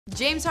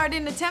James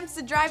Harden attempts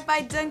the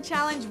drive-by dunk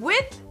challenge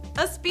with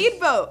a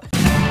speedboat.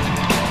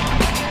 I'm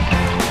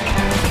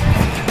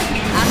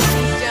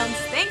Denise Jones.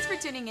 Thanks for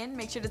tuning in.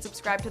 Make sure to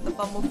subscribe to The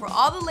Fumble for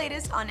all the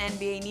latest on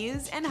NBA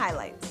news and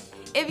highlights.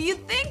 If you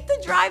think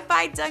the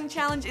drive-by dunk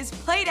challenge is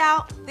played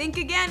out, think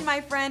again,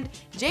 my friend.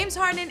 James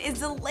Harden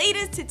is the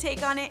latest to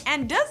take on it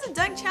and does the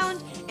dunk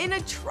challenge in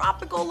a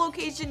tropical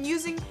location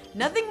using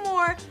nothing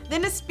more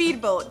than a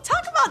speedboat.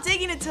 Talk about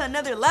taking it to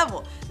another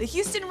level. The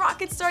Houston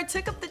Rockets star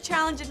took up the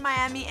challenge in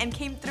Miami and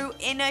came through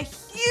in a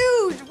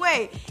huge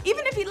way,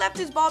 even if he left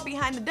his ball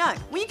behind the dunk.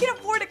 When you can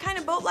afford a kind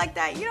of boat like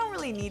that, you don't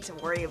really need to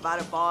worry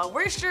about a ball.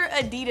 We're sure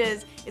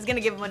Adidas is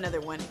gonna give him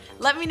another one.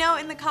 Let me know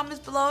in the comments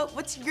below,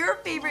 what's your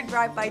favorite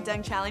drive-by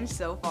dunk challenge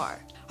so far?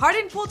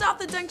 Harden pulled off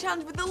the dunk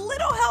challenge with a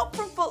little help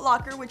from Foot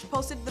Locker, which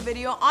posted the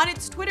video on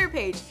its Twitter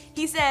page.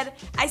 He said,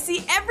 "I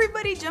see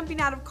everybody jumping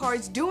out of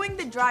cars doing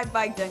the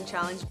drive-by dunk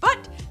challenge,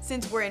 but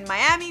since we're in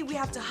Miami, we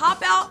have to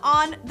hop out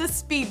on the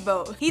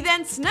speedboat." He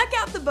then snuck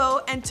out the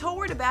boat and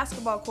toward a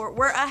basketball court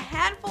where a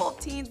handful of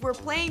teens were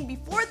playing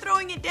before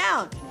throwing it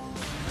down.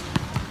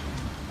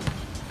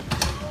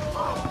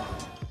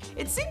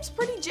 It seems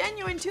pretty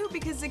genuine too,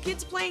 because the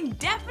kids playing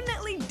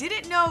definitely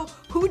didn't know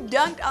who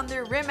dunked on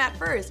their rim at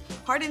first.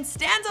 Harden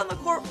stands on the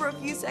court for a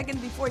few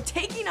seconds before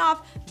taking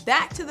off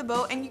back to the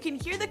boat, and you can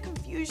hear the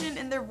confusion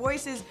in their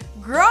voices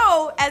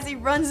grow as he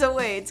runs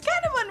away. It's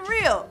kind of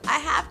unreal. I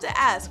have to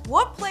ask,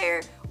 what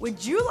player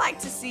would you like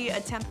to see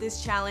attempt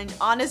this challenge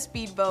on a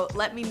speedboat?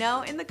 Let me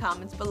know in the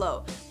comments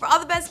below. For all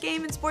the best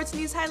game and sports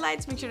news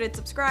highlights, make sure to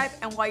subscribe,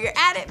 and while you're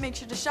at it, make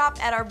sure to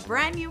shop at our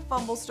brand new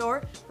Fumble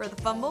store. For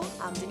The Fumble,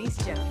 I'm Denise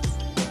Jones.